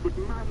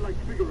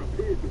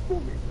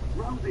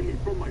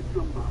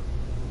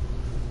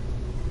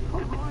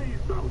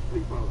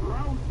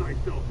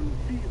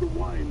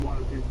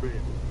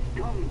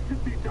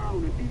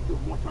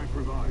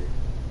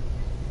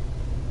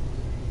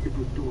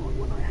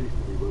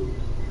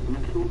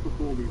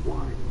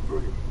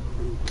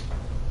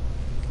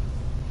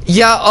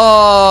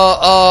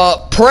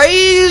 Yeah,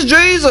 praise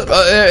Jesus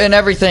and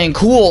everything.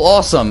 Cool,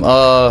 awesome.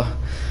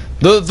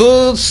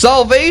 The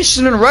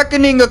salvation and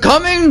reckoning are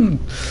coming.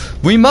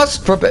 We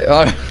must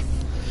prepare.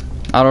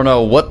 I don't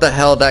know what the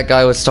hell that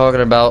guy was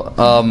talking about.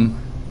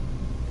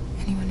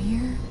 Anyone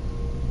here?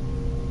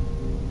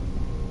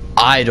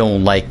 I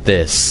don't like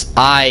this.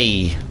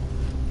 I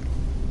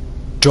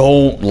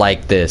don't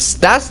like this.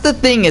 That's the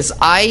thing is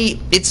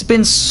it's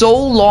been so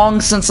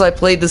long since I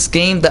played this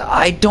game that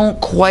I don't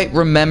quite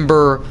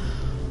remember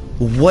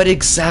what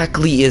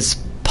exactly is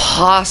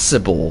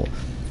possible.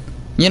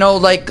 You know,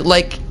 like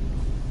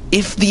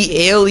if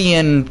the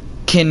alien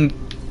can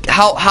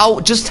how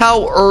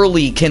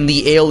early can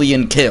the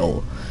alien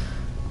kill?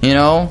 You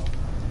know?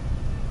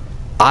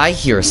 I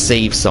hear a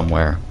save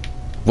somewhere.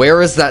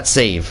 Where is that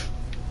save?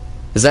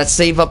 Is that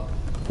save up?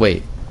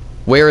 Wait.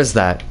 Where is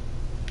that?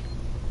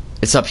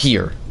 It's up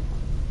here.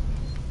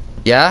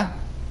 Yeah?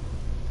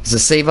 Is the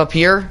save up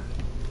here?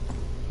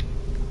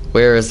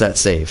 Where is that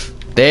save?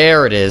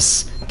 There it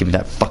is. Give me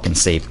that fucking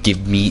save.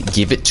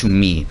 Give it to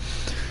me.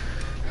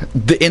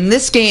 In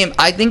this game,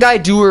 I think I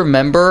do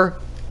remember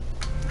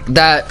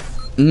that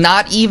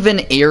not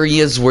even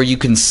areas where you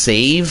can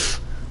save,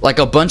 like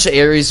a bunch of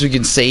areas you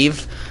can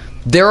save,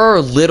 there are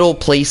little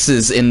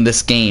places in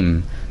this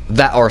game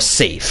that are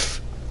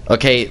safe.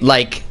 Okay?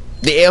 Like,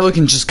 the alien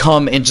can just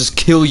come and just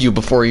kill you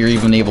before you're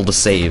even able to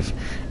save.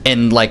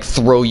 And, like,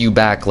 throw you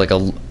back like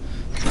a...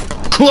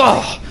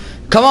 Ugh!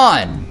 Come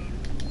on!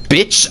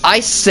 Bitch,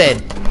 I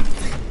said...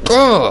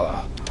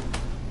 Ugh!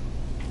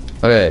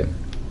 Okay.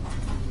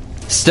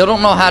 Still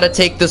don't know how to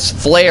take this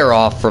flare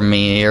off from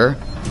me here.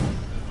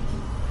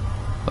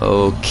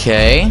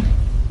 Okay.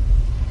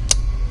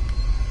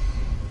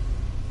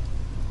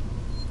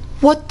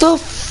 What the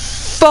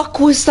fuck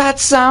was that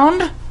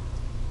sound?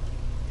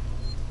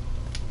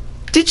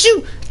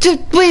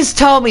 Please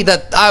tell me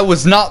that I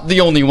was not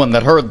the only one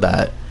that heard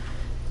that.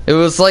 It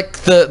was like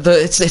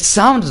it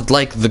sounded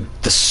like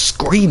the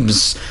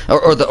screams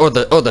or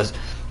the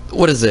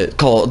what is it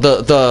called?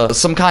 The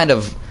some kind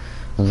of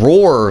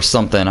roar or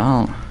something.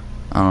 I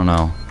don't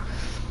know.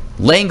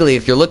 Langley,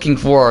 if you're looking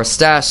for our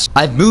stash,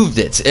 I've moved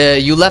it.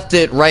 You left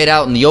it right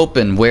out in the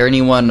open where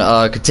anyone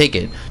could take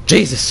it.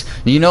 Jesus,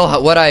 you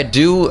know what I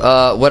do?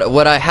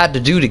 What I had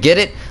to do to get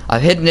it?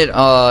 I've hidden it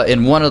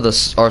in one of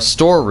our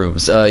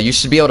storerooms. You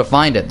should be able to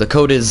find it. The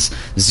code is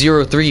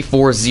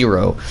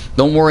 0340.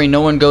 Don't worry,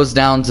 no one goes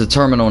down to the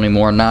terminal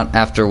anymore, not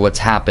after what's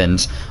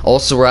happened.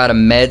 Also, we're out of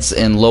meds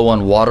and low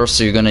on water,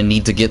 so you're gonna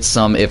need to get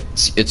some. If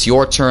it's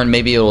your turn,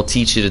 maybe it'll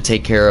teach you to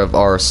take care of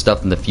our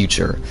stuff in the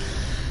future.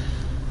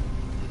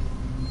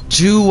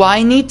 Do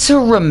I need to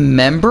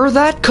remember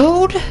that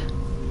code?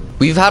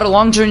 We've had a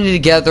long journey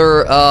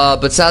together,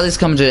 but sadly it's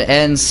coming to an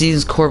end.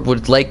 Seasons Corp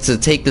would like to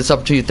take this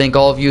opportunity to thank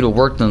all of you who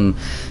worked and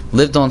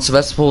lived on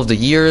Sevastopol over the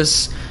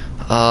years.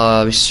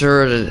 Be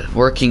sure to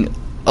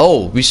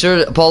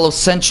Apollo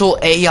Central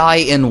AI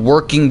and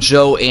Working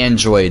Joe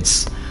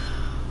androids.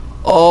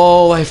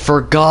 Oh, I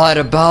forgot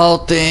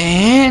about the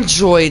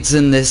androids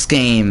in this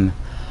game.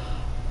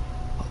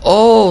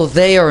 Oh,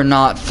 they are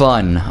not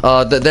fun.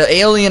 The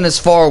alien is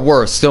far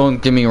worse, don't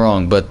get me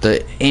wrong, but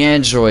the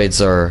androids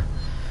are...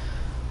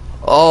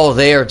 Oh,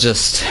 they are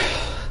just...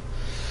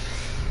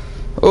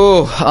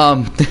 Oh,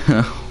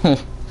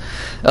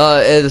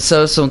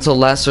 so until the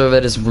last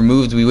Soviet is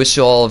removed, we wish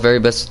you all the very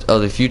best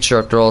of the future.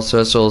 After all,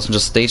 Celestial isn't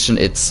just station,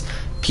 it's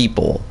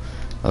people.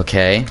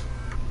 Okay.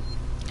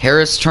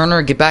 Harris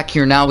Turner, get back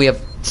here now. We have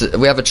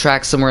We have a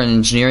track somewhere in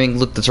engineering.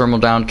 Look the terminal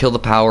down, kill the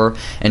power,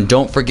 and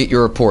don't forget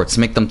your reports.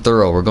 Make them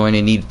thorough. We're going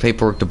to need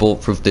paperwork to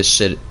bulletproof this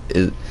shit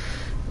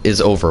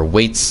is over.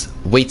 Waits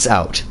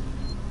out.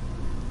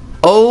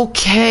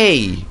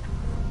 Okay.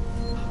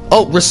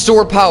 Oh,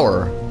 restore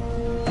power.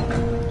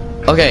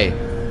 Okay.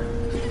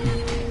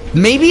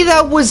 Maybe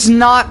that was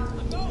not...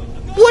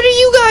 What are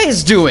you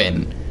guys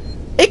doing?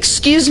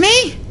 Excuse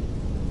me?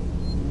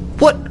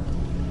 What?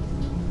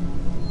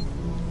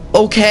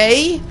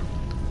 Okay.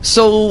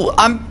 So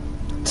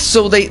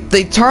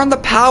they turned the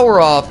power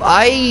off.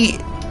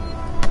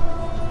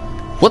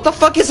 What the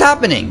fuck is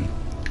happening?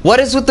 What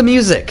is with the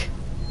music?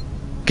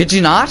 Could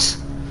you not?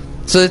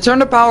 So they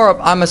turned the power up.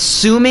 I'm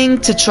assuming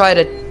to try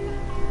to...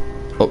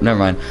 Oh, never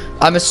mind.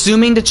 I'm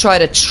assuming to try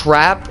to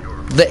trap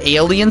the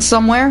alien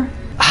somewhere?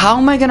 How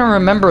am I gonna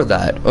remember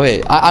that?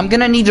 Wait, I'm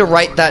gonna need to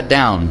write that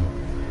down.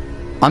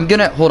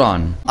 Hold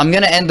on. I'm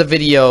gonna end the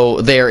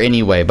video there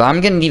anyway, but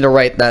I'm gonna need to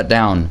write that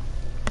down.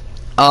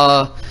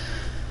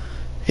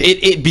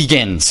 It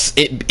begins.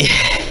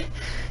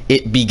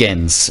 It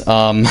begins.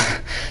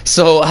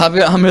 So I'm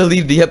gonna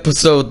leave the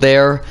episode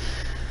there.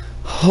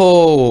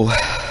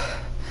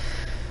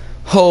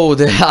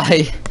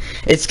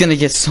 It's gonna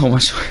get so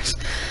much worse.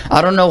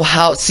 I don't know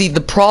how. See,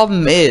 the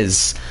problem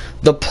is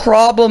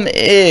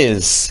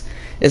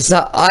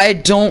that I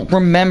don't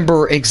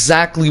remember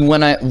exactly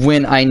when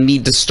I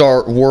need to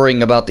start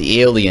worrying about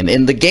the alien,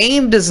 and the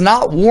game does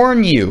not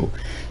warn you.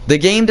 The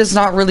game does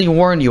not really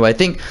warn you. I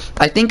think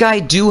I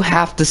do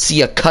have to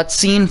see a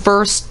cutscene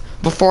first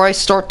before I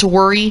start to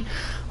worry.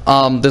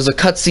 There's a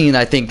cutscene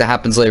I think that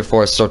happens later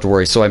before I start to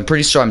worry, so I'm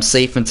pretty sure I'm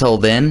safe until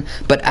then.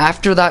 But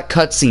after that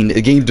cutscene,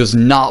 the game does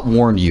not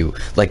warn you.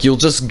 Like, you'll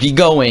just be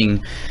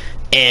going,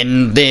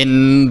 and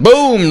then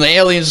boom, the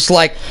alien's just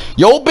like,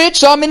 yo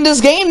bitch, I'm in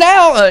this game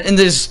now, and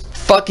there's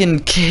fucking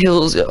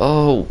kills.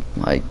 Oh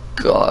my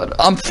god,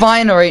 I'm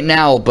fine right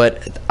now,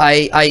 but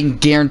I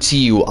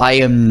guarantee you I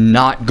am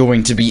not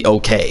going to be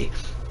okay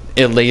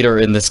later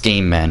in this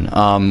game, man.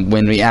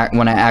 When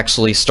I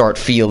actually start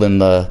feeling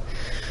the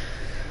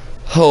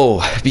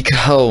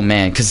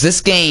man, because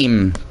this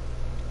game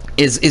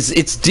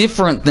it's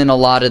different than a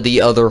lot of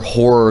the other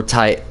horror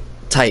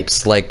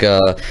types. Like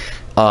the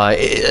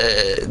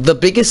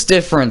biggest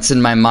difference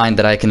in my mind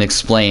that I can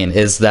explain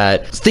is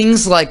that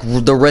things like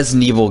the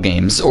Resident Evil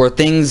games, or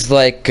things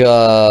like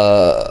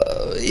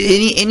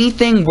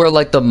anything where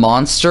like the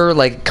monster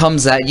like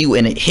comes at you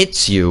and it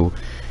hits you,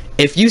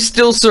 if you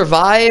still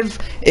survive,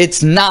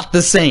 it's not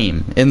the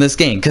same in this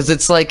game, because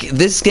it's like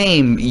this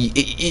game,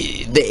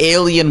 the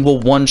alien will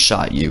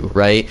one-shot you,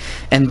 right?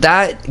 And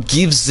that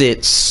gives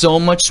it so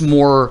much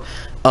more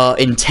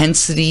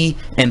intensity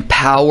and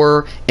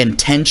power and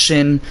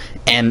tension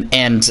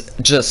and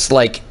just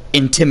like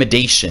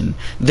intimidation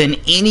than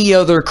any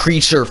other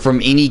creature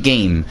from any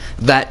game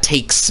that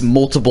takes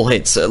multiple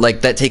hits, like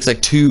that takes like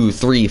 2,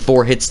 3,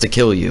 4 hits to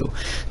kill you.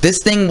 This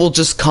thing will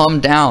just come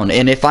down,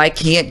 and if I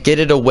can't get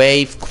it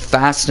away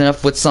fast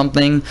enough with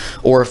something,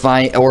 or if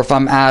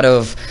I'm out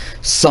of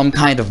some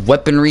kind of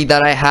weaponry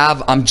that I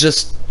have, I'm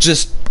just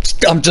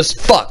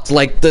fucked.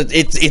 Like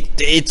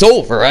it's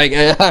over. I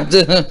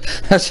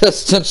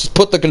just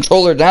put the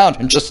controller down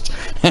and just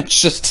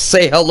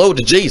say hello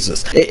to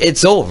Jesus.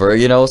 It's over,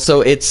 you know.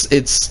 So it's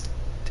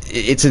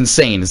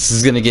insane. This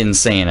is gonna get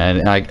insane.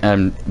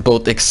 I'm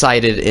both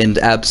excited and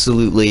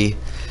absolutely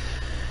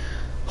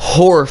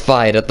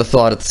horrified at the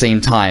thought at the same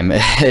time.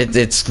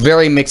 It's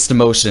very mixed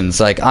emotions.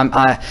 Like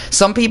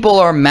some people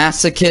are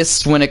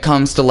masochists when it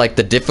comes to like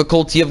the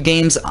difficulty of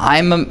games.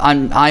 I'm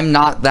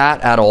not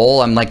that at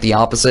all. I'm like the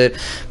opposite.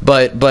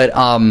 But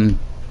I'm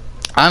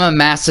a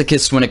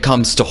masochist when it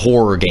comes to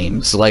horror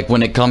games. Like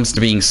when it comes to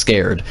being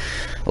scared.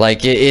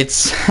 Like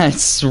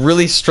it's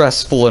really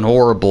stressful and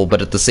horrible,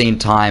 but at the same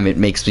time it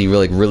makes me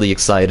really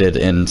excited,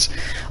 and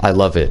I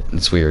love it.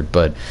 It's weird,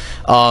 but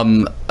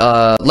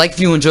like if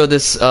you enjoyed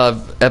this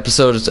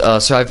episode,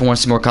 subscribe if you want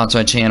to see more content on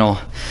my channel.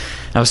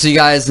 I'll see you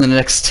guys in the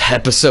next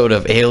episode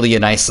of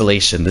Alien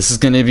Isolation. It's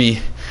gonna be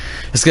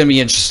an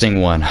interesting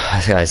one,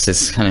 guys.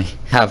 It's gonna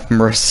have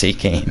mercy,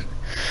 game.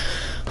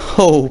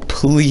 Oh,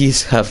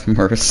 please have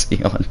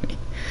mercy on me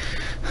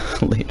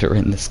later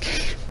in this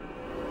game.